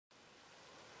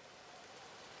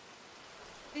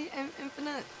Hey,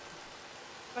 Infinite.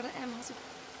 Brother M, how's it?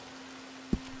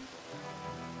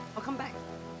 Welcome back.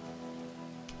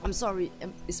 I'm sorry,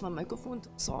 is my microphone too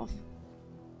soft?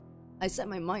 I set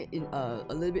my mic in a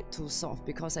little bit too soft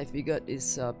because I figured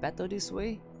it's better this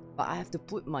way. But I have to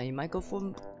put my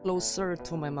microphone closer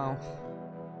to my mouth.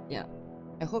 Yeah,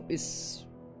 I hope it's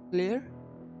clear.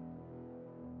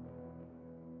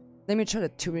 Let me try to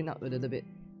tune it up a little bit.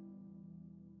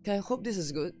 Okay, I hope this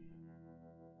is good.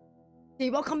 Hey,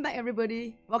 welcome back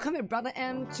everybody. Welcome back Brother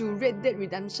M to Red Dead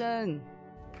Redemption.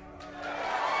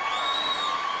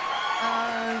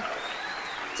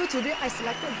 So today I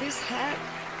selected this hat,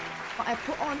 but I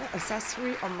put on an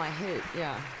accessory on my head.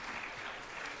 Yeah,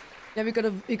 we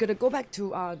gotta go back to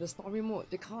the story mode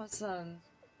because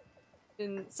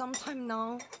in some time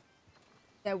now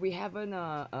that we haven't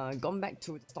gone back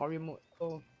to the story mode.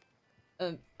 So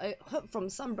I heard from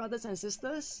some brothers and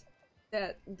sisters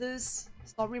that this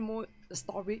story mode, the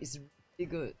story is really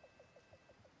good.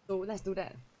 So let's do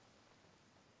that.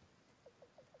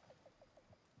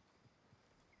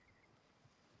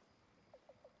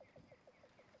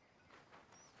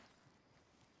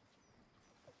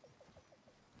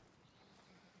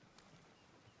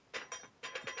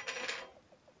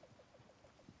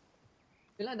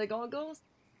 You like the goggles?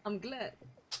 I'm glad.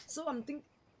 So I'm thinking,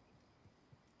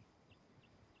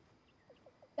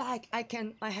 yeah,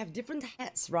 I have different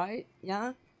hats, right?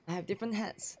 Yeah, I have different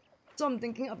hats. So I'm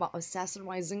thinking about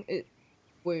accessorizing it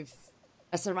with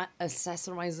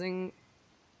accessorizing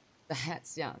the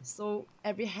hats. Yeah, so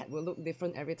every hat will look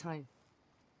different every time.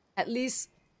 At least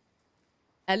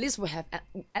we'll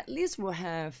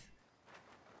have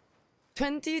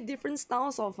 20 different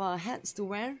styles of hats to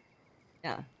wear.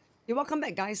 Yeah. You're welcome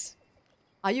back, guys.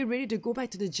 Are you ready to go back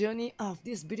to the journey of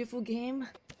this beautiful game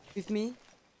with me?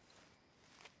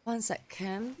 Once at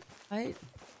camp, right?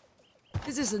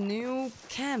 This is a new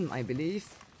camp, I believe.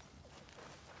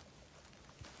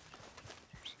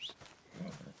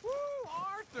 Woo,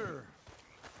 Arthur!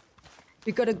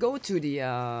 We gotta go to the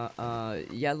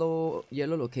yellow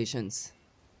locations.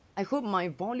 I hope my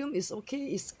volume is okay,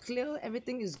 it's clear,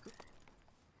 everything is good.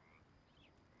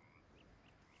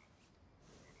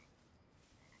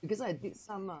 Because I did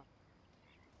some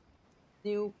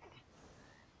new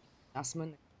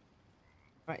adjustment.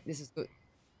 Right, this is good.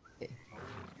 Okay.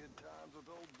 Good times with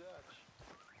old Dutch.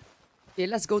 Okay,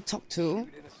 let's go talk to.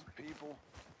 Shoot innocent people,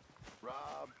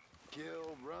 rob,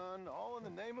 kill, run, all in the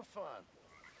name of fun.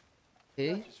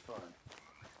 Okay. Dutch is fun.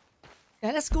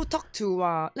 Yeah, let's go talk to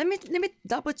let me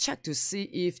double check to see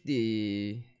if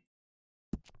the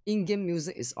in-game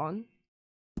music is on.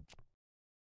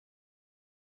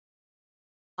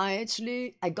 I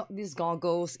got these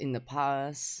goggles in the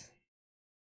past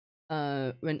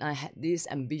when I had this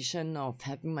ambition of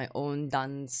having my own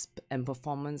dance and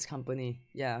performance company.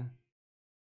 Yeah,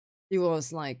 it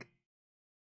was like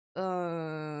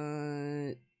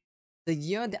the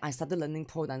year that I started learning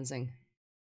pole dancing,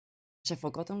 which I've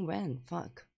forgotten when.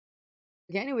 Fuck.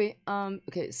 Okay, anyway,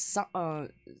 okay,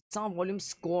 sound volume,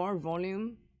 score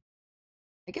volume.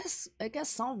 I guess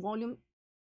sound volume,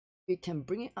 we can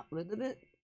bring it up a little bit.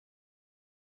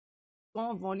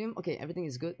 Score volume, okay, everything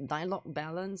is good. Dialogue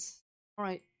balance, all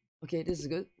right. Okay, this is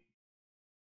good.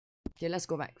 Okay, let's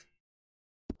go back.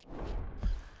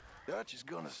 Dutch is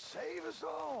gonna save us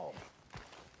all.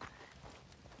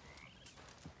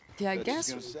 Okay, I Dutch guess.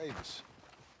 is gonna save us.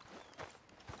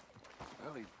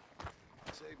 Well, he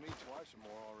saved me twice or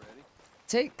more already.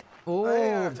 Take. Oh,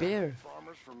 Hey, beer.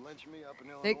 Farmers from lynching me up in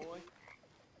Take. Illinois.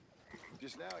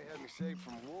 Just now he had me saved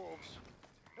from wolves.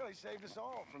 Hell, he saved us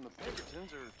all from the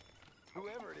Pinkertons or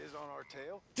whoever it is on our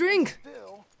tail. Drink.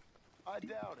 Still, I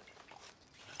doubt it.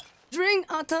 Drink,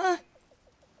 Arthur.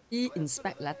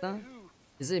 E-inspect letter.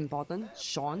 Is it important?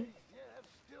 Sean.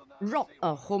 Rob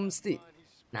a homestead.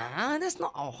 Nah, that's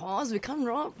not our horse. We can't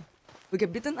rob. We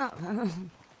get beaten up.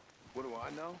 What do I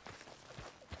know?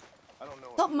 I don't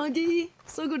know. Top Muggy.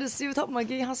 So good to see you, Top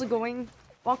Muggy. How's it going?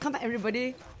 Welcome back,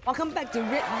 everybody. Welcome back to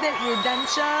Red Dead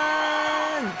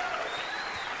Redemption.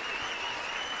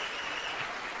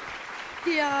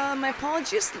 Yeah, my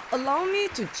apologies. Allow me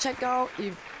to check out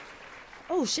if...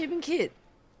 Oh, shaving kit.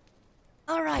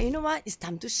 Alright, you know what? It's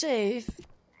time to shave.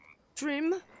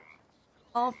 Trim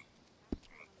off.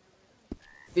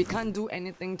 We can't do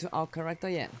anything to our character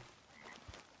yet.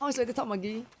 How is it, Top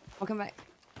Muggy? Welcome back.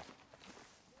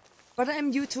 Brother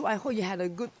M, you too. I hope you had a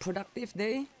good, productive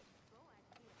day.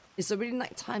 It's already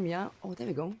night time, yeah? Oh, there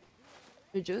we go.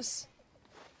 Bridges.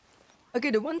 Okay,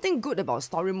 the one thing good about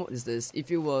story mode is this. If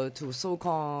you were to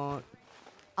so-called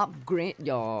upgrade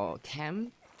your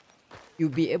camp, you'll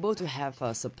be able to have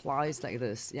supplies like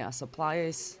this. Yeah,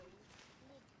 supplies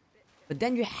but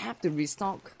then you have to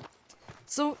restock.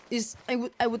 So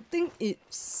I would think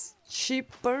it's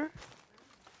cheaper.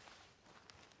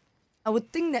 I would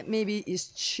think that maybe it's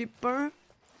cheaper.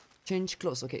 Change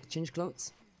clothes, okay, change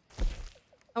clothes.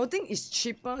 I would think it's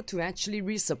cheaper to actually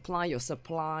resupply your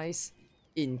supplies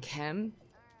in camp.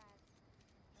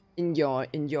 In your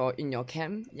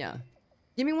camp, yeah.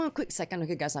 Give me one quick second,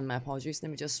 okay guys, my apologies.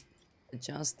 Let me just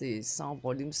adjust the sound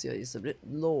volumes here. It's a bit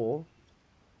low.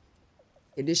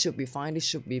 Okay, this should be fine, this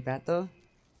should be better.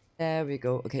 There we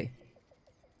go, okay.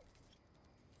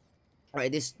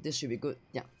 Alright, this should be good,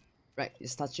 yeah. Right,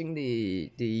 it's touching the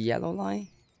yellow line.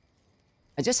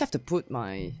 I just have to put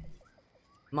my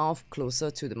mouth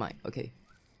closer to the mic, okay.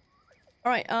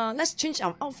 Alright, let's change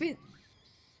our outfit.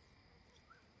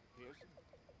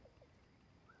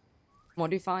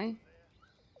 Modify.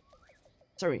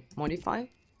 Sorry, modify.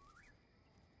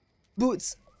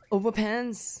 Boots over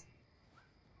pants.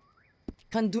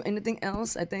 Can't do anything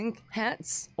else, I think.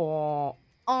 Hats or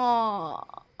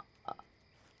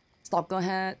stalker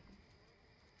hat.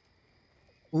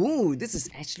 Ooh, this is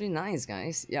actually nice,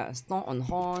 guys. Yeah, store on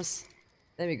horse.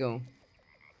 There we go.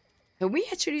 Can we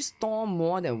actually store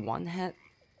more than one hat?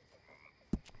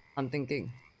 I'm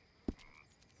thinking.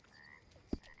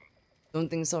 Don't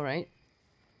think so, right?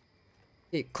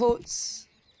 Okay, coats.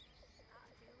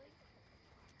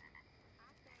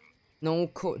 No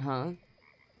coat, huh?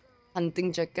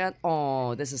 Hunting jacket.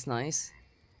 Oh, this is nice.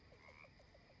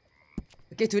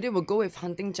 Okay, today we'll go with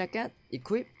hunting jacket.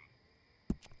 Equip.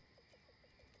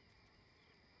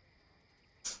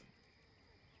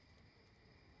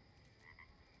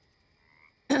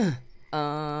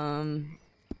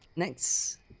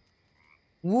 Next.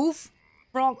 Wolf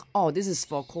frog. Oh, this is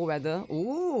for cold weather.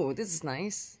 Ooh, this is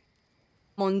nice.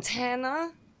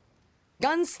 Montana.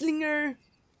 Gunslinger.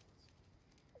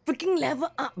 Freaking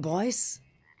level up, boys.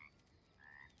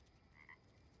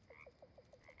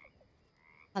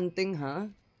 Hunting, huh?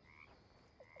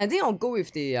 I think I'll go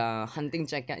with the hunting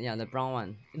jacket, yeah, the brown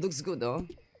one. It looks good though.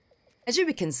 Actually,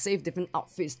 we can save different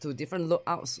outfits to different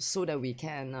loadouts so that we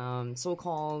can,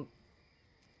 so-called...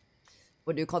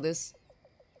 What do you call this?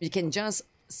 We can just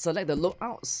select the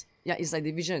loadouts. Yeah, it's like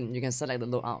division. You can select the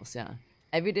loadouts, yeah.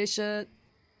 Everyday shirt.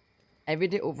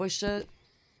 Everyday overshirt.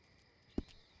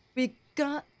 We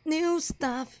got new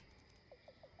stuff.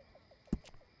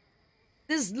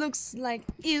 This looks like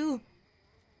you.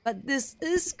 But this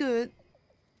is good.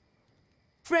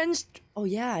 French... Oh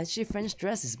yeah, actually French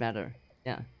dress is better.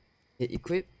 Yeah. Okay,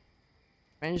 equip.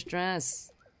 French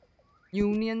dress.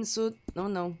 Union suit.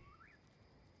 No.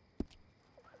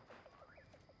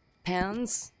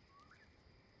 Pants.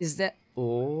 Is that...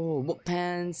 Oh, work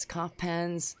pants, calf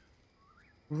pants,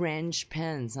 ranch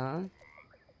pants, huh?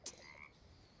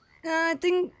 I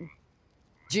think...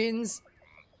 Jeans.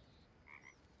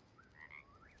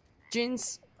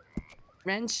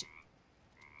 Ranch.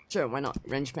 Sure, why not?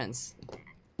 Ranch pants.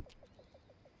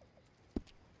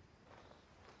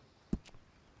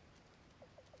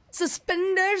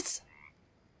 Suspenders.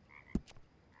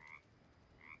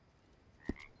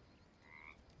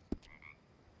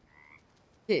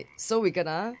 Okay, so we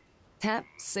gotta tap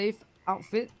save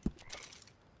outfit.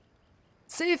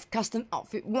 Save custom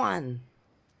outfit 1.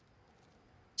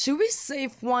 Should we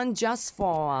save one just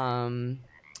for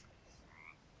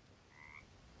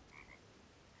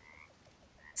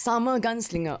summer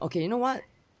gunslinger? Okay, you know what?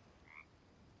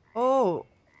 Oh,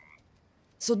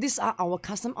 so these are our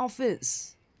custom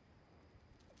outfits.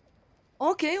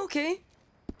 Okay.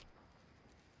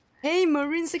 Hey,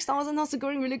 Marine 6000, how's it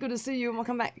going? Really good to see you.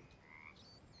 Welcome back.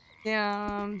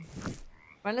 Yeah.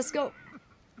 Right, let's go.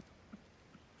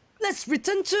 Let's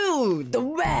return to the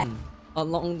web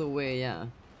along the way, yeah.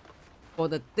 For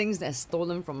the things that's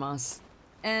stolen from us.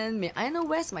 And may I know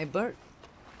where's my bird?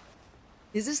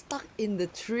 Is it stuck in the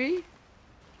tree?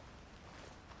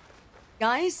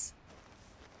 Guys?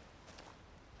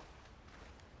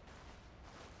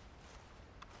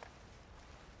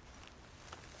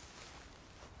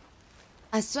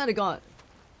 I swear to God.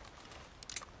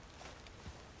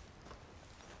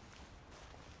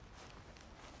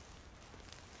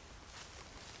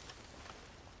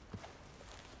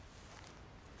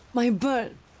 My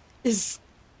bird is...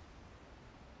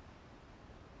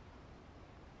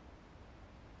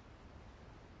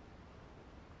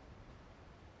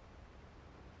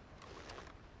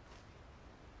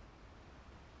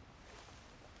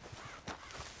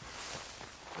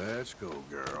 Let's go,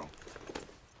 girl.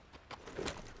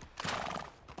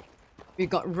 We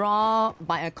got robbed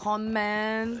by a con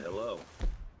man. Hello.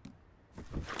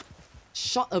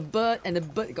 Shot a bird and the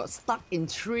bird got stuck in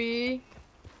tree.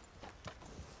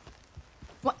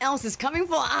 What else is coming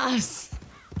for us?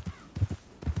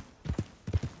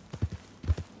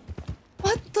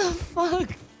 fuck?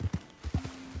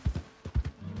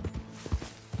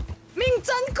 命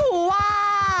真苦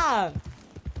啊!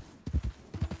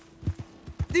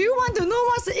 Do you want to know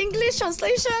what's the English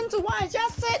translation to what I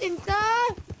just said in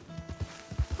the?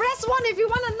 Press 1 if you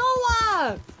want to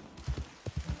know.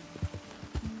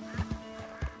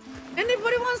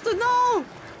 Anybody wants to know?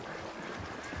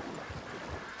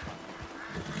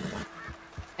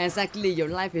 Exactly, your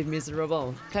life is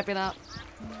miserable. Clap it up.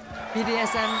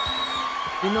 BDSM.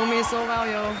 You know me so well,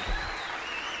 yo.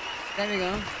 There we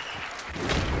go.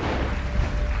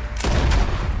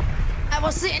 I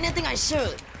will say anything I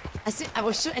should. I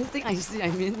will shoot anything I see.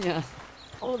 I mean, yeah.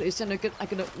 Holy shit, I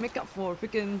could make up for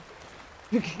freaking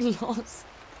loss.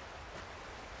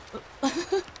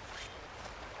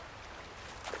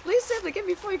 Please save the game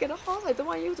before you get a horse. I don't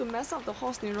want you to mess up the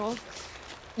horse, Neuro.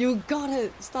 You got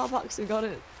it, Starbucks. You got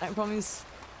it. I promise.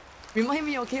 Remind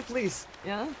me, okay, please.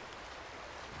 Yeah.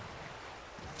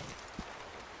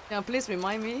 Yeah, please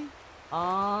remind me.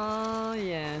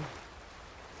 Yeah.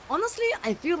 Honestly,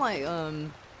 I feel like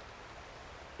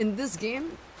in this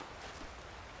game,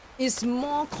 it's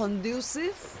more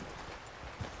conducive.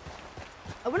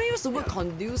 I wouldn't use the word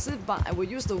conducive, but I would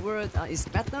use the word it's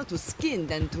better to skin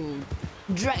than to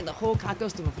drag the whole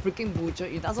carcass to a freaking butcher.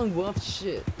 It doesn't worth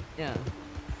shit. Yeah.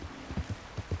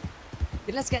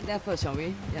 Okay, let's get there first, shall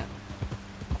we? Yeah.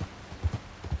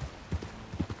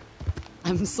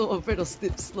 I'm so afraid of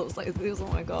steep slopes like this. Oh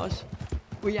my gosh.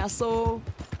 We are so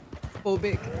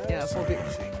phobic. Yeah, phobic.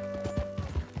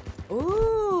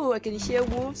 Ooh, I can hear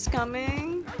wolves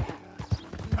coming.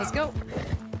 Let's go.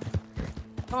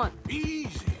 Come on. Easy.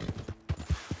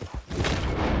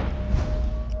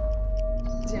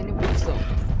 See any wolves though?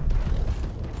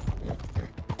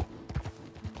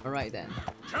 Alright then.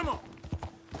 Come on.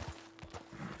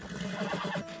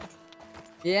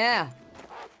 Yeah.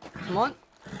 Come on.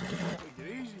 Take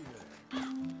it easy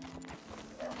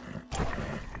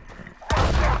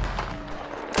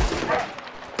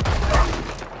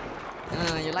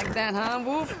there. You like that, huh,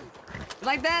 wolf? You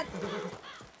like that?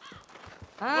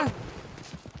 Huh?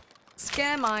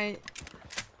 Scare my...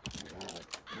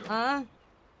 Huh?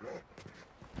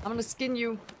 I'm gonna skin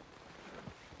you.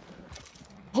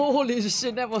 Holy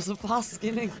shit, that was a fast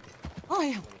skinning. Oh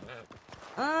yeah.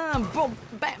 Broke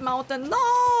back mountain. No!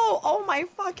 Oh my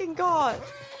fucking god.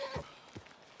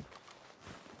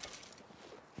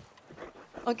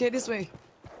 Okay, this way.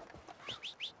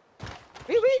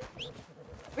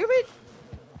 Wait.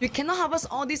 You cannot harvest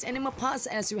all these animal parts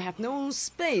as you have no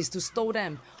space to store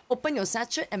them. Open your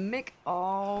sachet and make...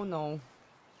 Oh no.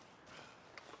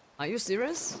 Are you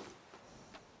serious?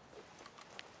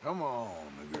 Come on,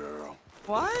 girl.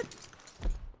 What?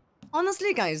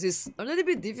 Honestly, guys, it's a little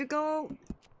bit difficult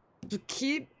to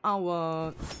keep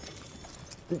our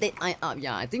dead eye up.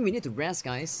 Yeah, I think we need to rest,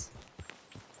 guys.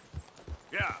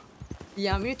 Yeah.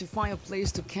 Yeah, we need to find a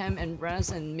place to camp and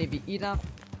rest and maybe eat up.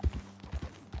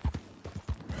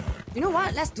 You know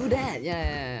what? Let's do that.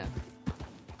 Yeah.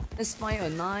 Let's find a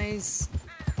nice...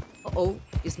 Uh-oh,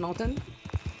 it's mountain.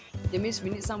 That means we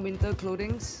need some winter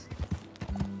clothing.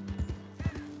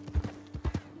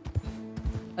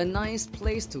 A nice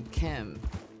place to camp.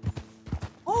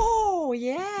 Oh,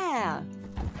 yeah!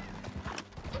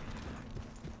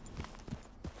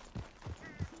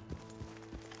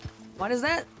 What is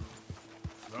that?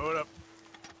 Throw it up.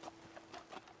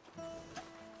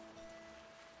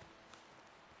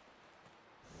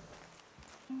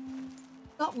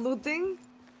 Stop looting?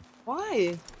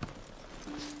 Why?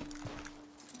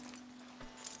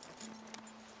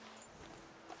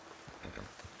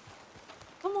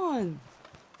 Come on.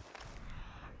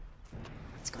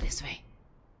 Let's go this way.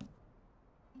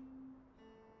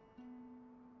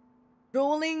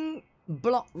 Rolling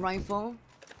block rifle.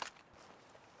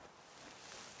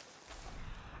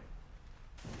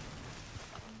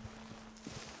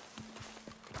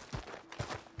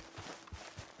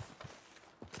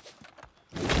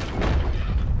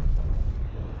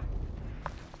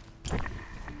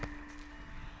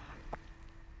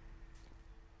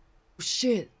 Oh,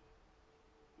 shit.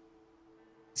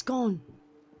 It's gone.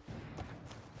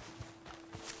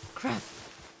 Crap.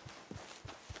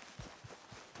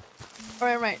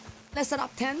 Alright. Let's set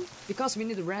up 10 because we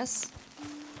need to rest.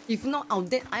 If not, our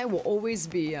dead eye will always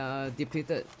be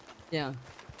depleted. Yeah.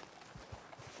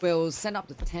 We'll set up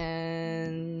the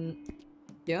 10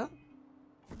 here.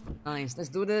 Nice. Let's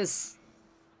do this.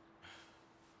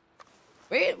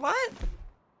 Wait, what?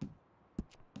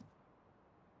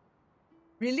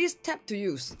 Release tab to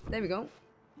use. There we go.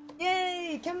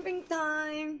 Yay! Camping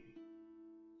time!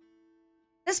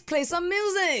 Let's play some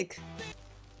music!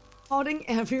 Holding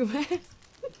everywhere.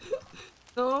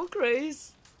 No,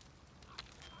 Grace.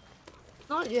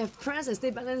 Now you have press and stay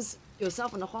balance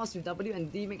yourself on the horse with W and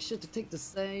D. Make sure to take the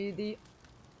steady.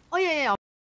 Oh yeah.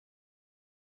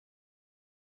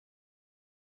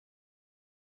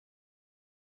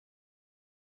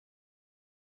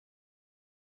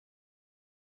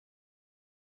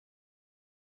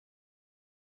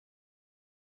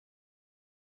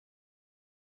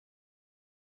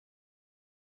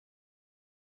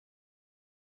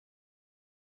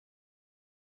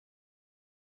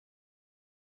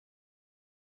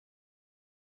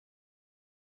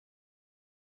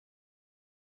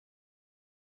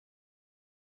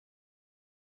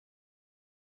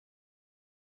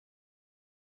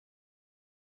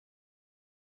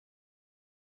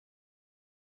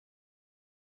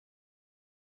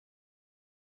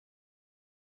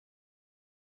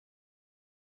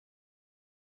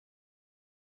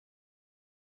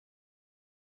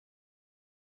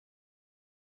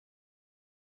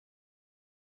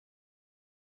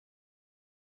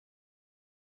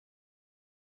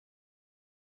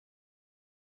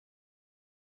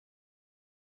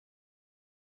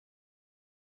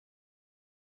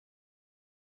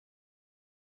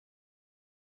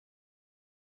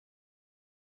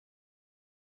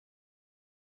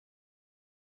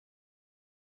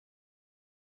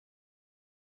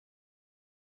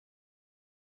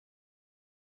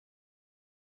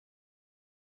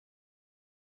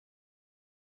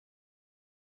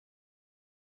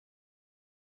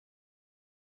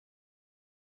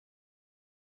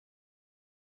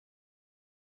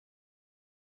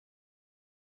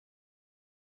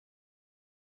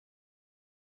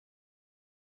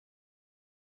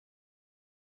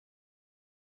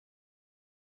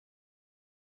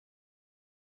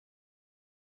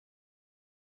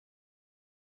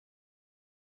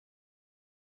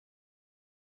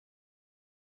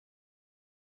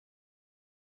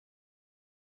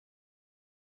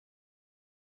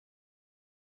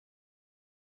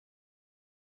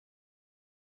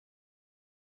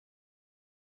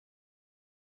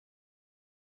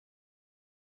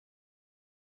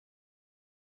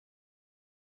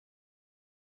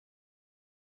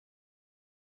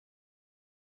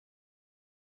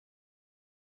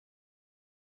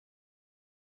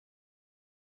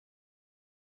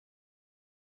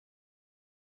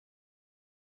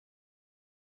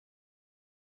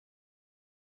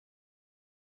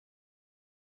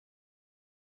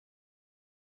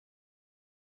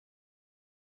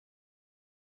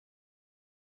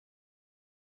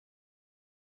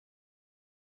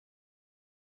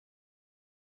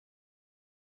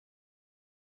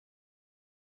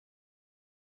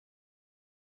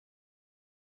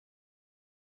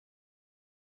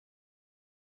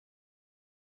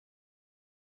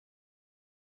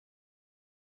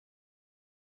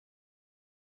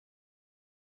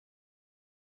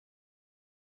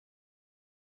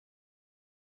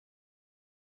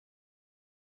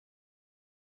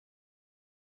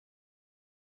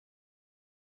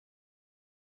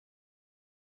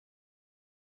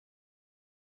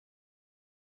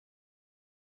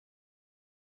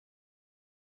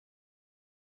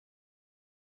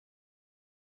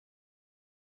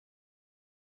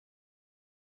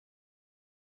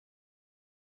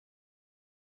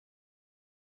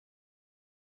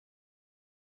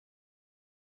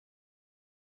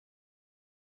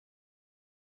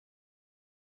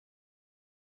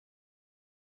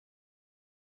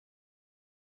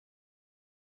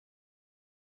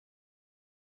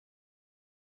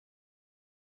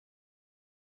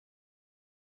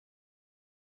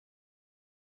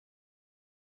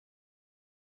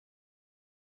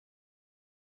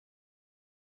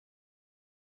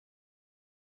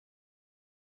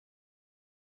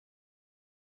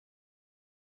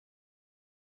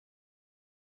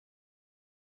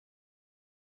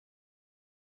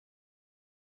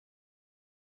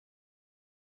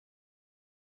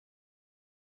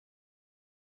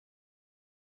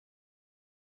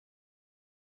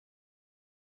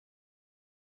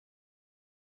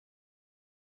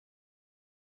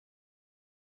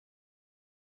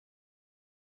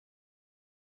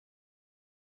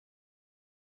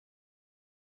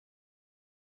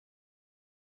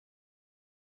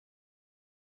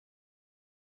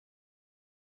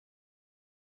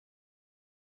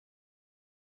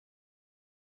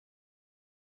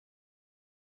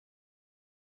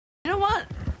 You know what?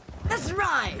 That's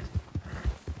right.